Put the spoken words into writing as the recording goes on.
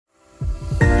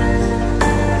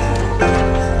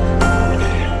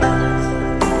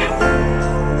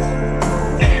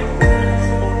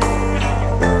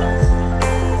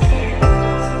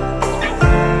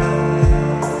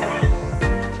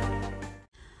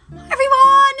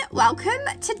welcome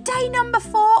to day number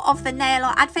 4 of the nail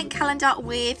art advent calendar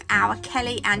with our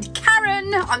Kelly and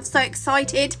Karen. I'm so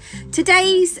excited.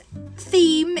 Today's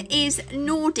theme is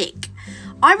Nordic.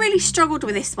 I really struggled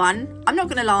with this one, I'm not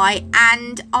gonna lie,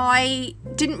 and I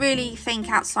didn't really think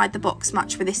outside the box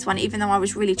much with this one, even though I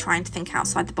was really trying to think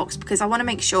outside the box, because I want to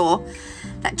make sure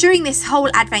that during this whole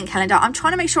advent calendar I'm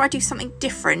trying to make sure I do something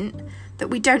different, that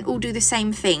we don't all do the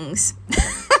same things.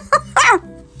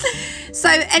 So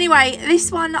anyway,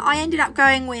 this one I ended up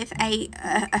going with a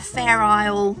Fair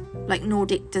Isle, like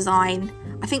Nordic design.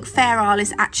 I think Fair Isle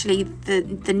is actually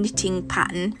the knitting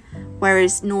pattern,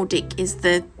 whereas Nordic is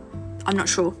the, I'm not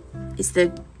sure, is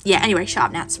the, yeah, anyway, shut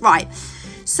up Nats. Right,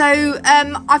 so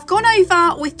I've gone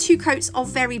over with 2 coats of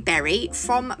Very Berry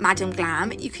from Madam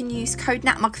Glam. You can use code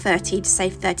NATMUG30 to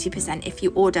save 30% if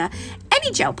you order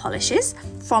any gel polishes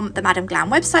from the Madam Glam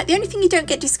website. The only thing you don't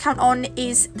get discount on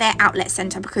is their outlet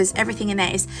centre, because everything in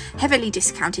there is heavily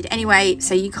discounted anyway,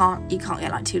 so you can't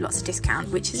get like 2 lots of discount,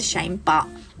 which is a shame, but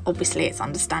obviously it's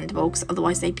understandable because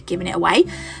otherwise they'd be giving it away.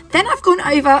 Then I've gone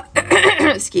over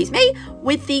excuse me,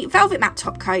 with the Velvet Matte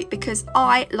top coat, because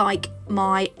I like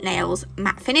my nails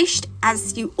matte finished,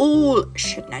 as you all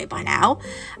should know by now.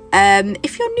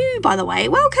 If you're new, by the way,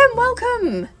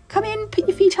 welcome, come in, put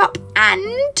your feet up,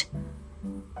 and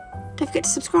don't forget to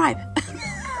subscribe.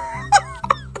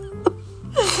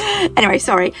 Anyway,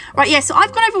 sorry. Right, yeah, so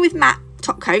I've gone over with matte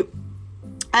top coat.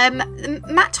 The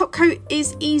matte top coat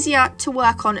is easier to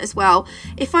work on as well.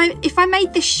 If I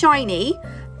made this shiny,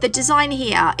 the design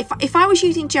here, if I was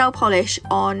using gel polish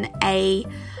on a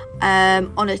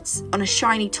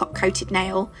shiny top coated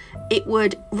nail, it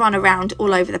would run around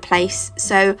all over the place.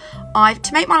 So to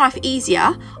make my life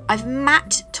easier, I've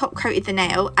matte top coated the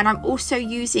nail, and I'm also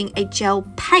using a gel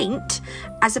paint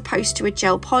as opposed to a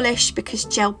gel polish, because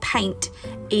gel paint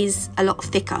is a lot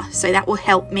thicker, so that will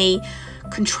help me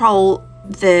control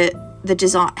the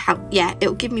design.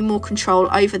 It'll give me more control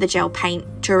over the gel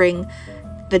paint during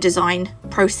the design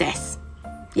process.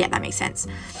 Yeah, that makes sense.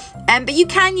 But you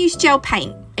can use gel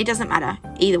paint, it doesn't matter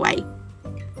either way.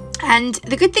 And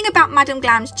the good thing about Madam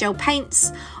Glam's gel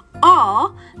paints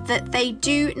are that they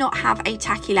do not have a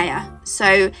tacky layer,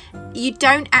 so you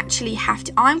don't actually have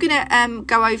to. I'm gonna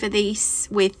go over these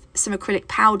with some acrylic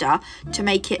powder to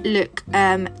make it look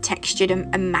textured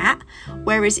and matte,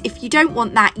 whereas if you don't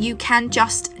want that, you can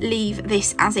just leave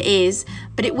this as it is,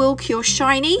 but it will cure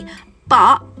shiny.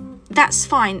 But that's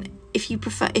fine. If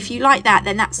you like that,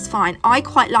 then that's fine. I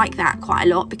quite like that quite a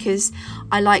lot, because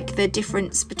I like the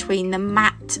difference between the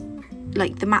matte,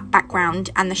 like the matte background,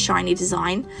 and the shiny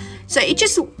design. So it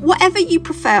just, whatever you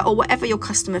prefer, or whatever your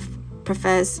customer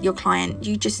prefers, your client,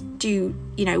 you just do,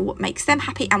 you know, what makes them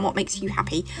happy and what makes you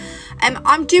happy.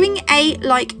 I'm doing a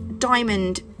like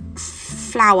diamond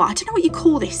flower, I don't know what you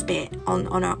call this bit on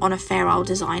a Fair Isle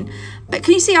design, but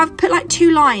can you see I've put like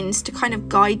 2 lines to kind of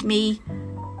guide me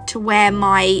to where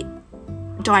my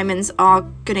diamonds are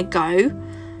gonna go.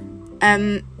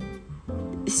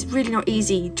 It's really not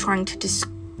easy trying to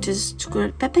describe.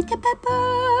 I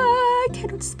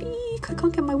cannot speak, I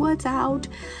can't get my words out.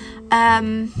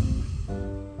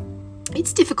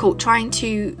 It's difficult trying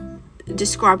to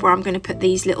describe where I'm going to put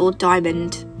these little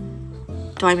diamond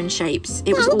shapes.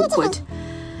 It was awkward.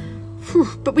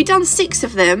 But we've done 6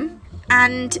 of them,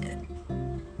 and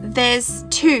there's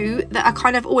 2 that are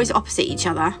kind of always opposite each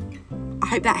other. I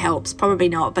hope that helps. Probably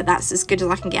not, but that's as good as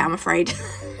I can get, I'm afraid.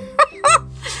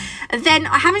 Then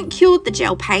I haven't cured the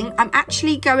gel paint. I'm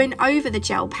actually going over the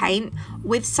gel paint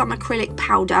with some acrylic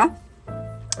powder.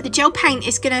 The gel paint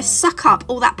is going to suck up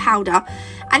all that powder,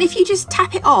 and if you just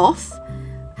tap it off,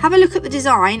 have a look at the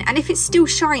design, and if it's still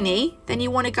shiny, then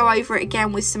you want to go over it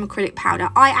again with some acrylic powder.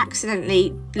 I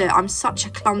accidentally, look, I'm such a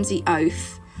clumsy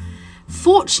oaf.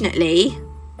 Fortunately,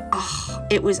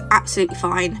 it was absolutely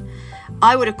fine.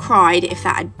 I would have cried if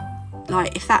that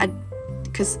had,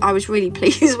 because I was really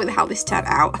pleased with how this turned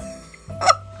out.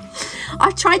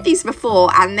 I've tried these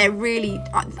before, and they're really,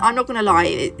 I'm not gonna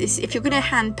lie, if you're gonna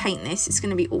hand paint this, it's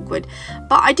gonna be awkward.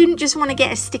 But I didn't just want to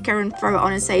get a sticker and throw it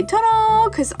on and say ta-da,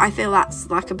 because I feel that's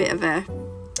like a bit of a,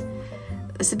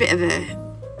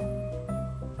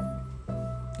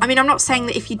 I mean, I'm not saying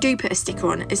that if you do put a sticker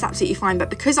on, it's absolutely fine, but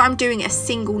because I'm doing a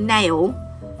single nail,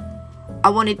 I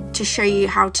wanted to show you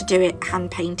how to do it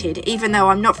hand painted, even though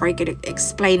I'm not very good at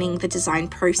explaining the design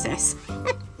process.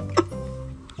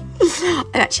 I'm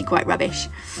actually quite rubbish.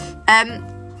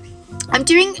 I'm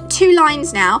doing 2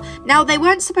 lines now. Now, they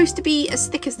weren't supposed to be as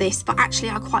thick as this, but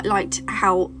actually I quite liked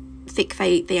how thick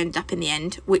they end up in the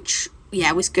end, which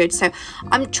yeah, was good. So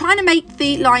I'm trying to make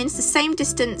the lines the same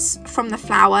distance from the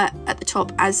flower at the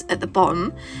top as at the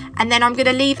bottom, and then I'm going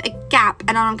to leave a gap,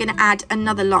 and I'm going to add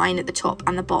another line at the top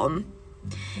and the bottom.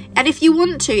 And if you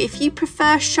want to, if you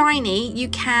prefer shiny, you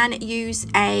can use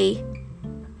a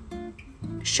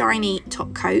shiny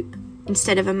top coat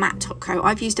instead of a matte top coat.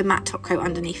 I've used a matte top coat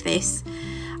underneath this,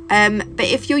 but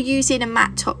if you're using a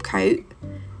matte top coat,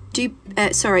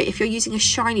 if you're using a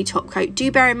shiny top coat, do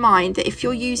bear in mind that if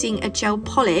you're using a gel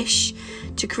polish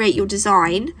to create your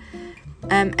design,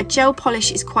 a gel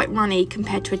polish is quite runny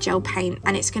compared to a gel paint,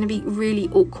 and it's going to be really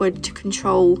awkward to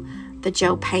control the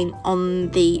gel paint on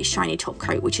the shiny top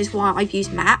coat, which is why I've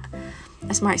used matte.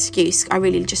 That's my excuse. I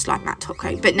really just like matte top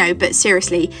coat. But no, but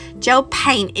seriously, gel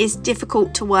paint is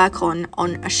difficult to work on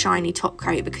a shiny top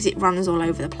coat because it runs all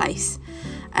over the place.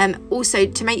 Also,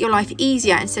 to make your life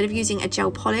easier, instead of using a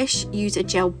gel polish, use a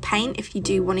gel paint if you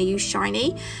do want to use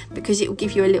shiny, because it will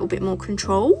give you a little bit more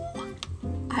control.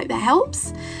 I hope that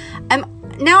helps.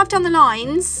 Now I've done the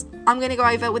lines, I'm going to go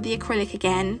over with the acrylic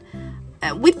again.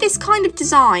 With this kind of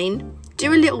design,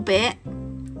 do a little bit,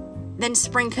 then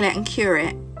sprinkle it and cure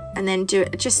it, and then do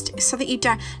it just so that you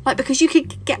don't, like, because you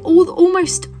could get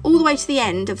almost all the way to the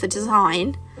end of the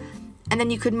design, and then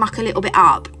you could muck a little bit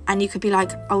up, and you could be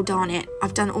like, oh darn it,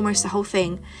 I've done almost the whole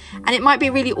thing. And it might be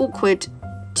really awkward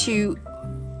to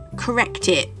correct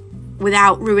it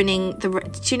without ruining the,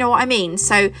 do you know what I mean?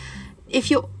 So if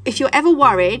you're ever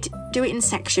worried, do it in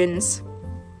sections.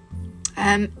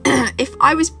 If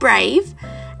I was brave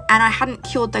and I hadn't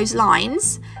cured those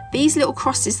lines, these little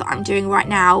crosses that I'm doing right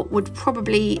now would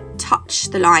probably touch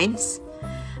the lines.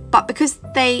 But because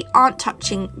they aren't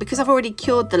touching, because I've already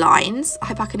cured the lines, I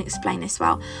hope I can explain this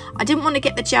well. I didn't want to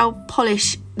get the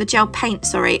gel paint,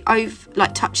 sorry, over,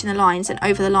 like touching the lines and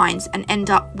over the lines, and end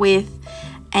up with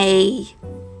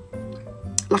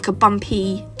like a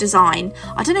bumpy design.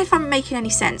 I don't know if I'm making any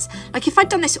sense. Like if I'd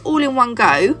done this all in one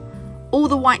go, all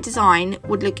the white design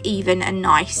would look even and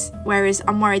nice, whereas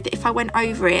I'm worried that if I went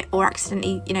over it or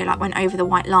accidentally, you know, like went over the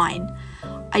white line,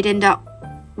 I'd end up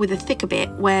with a thicker bit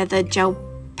where the gel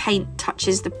paint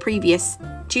touches the previous.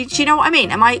 Do you know what I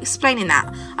mean? Am I explaining that?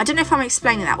 I don't know if I'm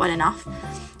explaining that well enough.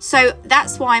 So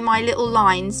that's why my little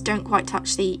lines don't quite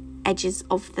touch the edges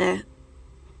of the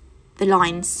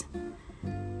lines.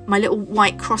 My little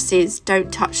white crosses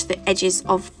don't touch the edges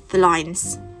of the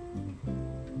lines.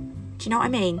 Do you know what I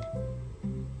mean?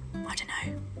 I don't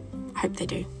know. I hope they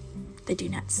do. They do,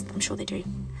 Nats. I'm sure they do.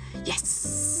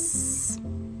 Yes.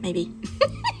 Maybe.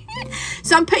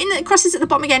 So I'm putting the crosses at the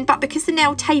bottom again, but because the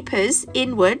nail tapers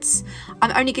inwards,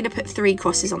 I'm only going to put 3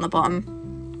 crosses on the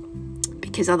bottom,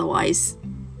 because otherwise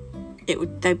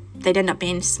they'd end up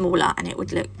being smaller and it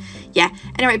would look, yeah.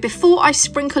 Anyway, before I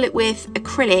sprinkle it with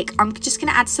acrylic, I'm just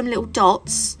going to add some little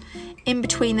dots in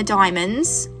between the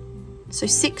diamonds. So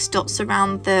 6 dots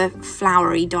around the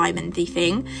flowery diamondy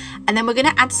thing, and then we're going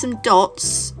to add some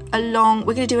dots along.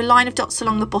 We're going to do a line of dots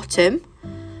along the bottom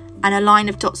and a line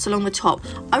of dots along the top.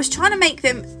 I was trying to make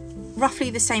them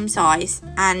roughly the same size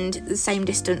and the same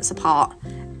distance apart,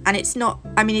 and it's not,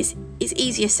 I mean, it's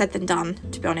easier said than done,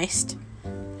 to be honest.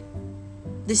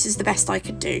 This is the best I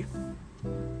could do.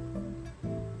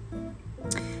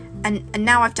 And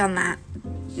now I've done that,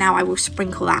 now I will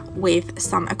sprinkle that with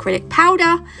some acrylic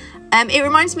powder. It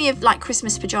reminds me of like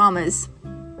Christmas pyjamas,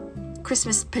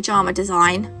 Christmas pyjama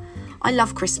design. I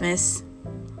love Christmas,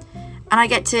 and I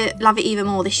get to love it even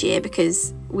more this year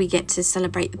because we get to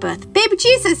celebrate the birth of baby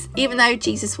Jesus, even though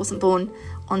Jesus wasn't born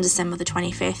on December the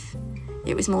 25th.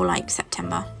 It was more like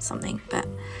September something, but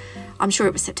I'm sure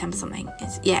it was September something.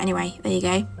 Yeah, anyway, there you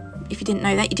go. If you didn't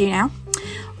know that, you do now.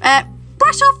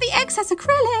 Brush off the excess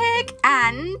acrylic,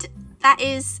 and that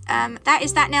is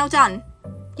that nail done.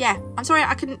 Yeah, I'm sorry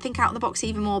I couldn't think out of the box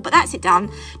even more, but that's it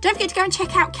done. Don't forget to go and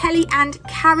check out Kelly and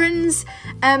Karen's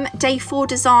day 4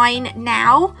 design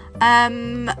now.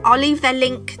 I'll leave their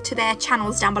link to their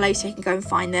channels down below so you can go and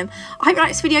find them. I hope you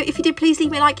liked this video. If you did, please leave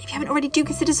me a like. If you haven't already, do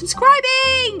consider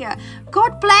subscribing.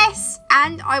 God bless,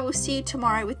 and I will see you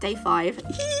tomorrow with day 5.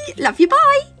 Love you,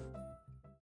 bye.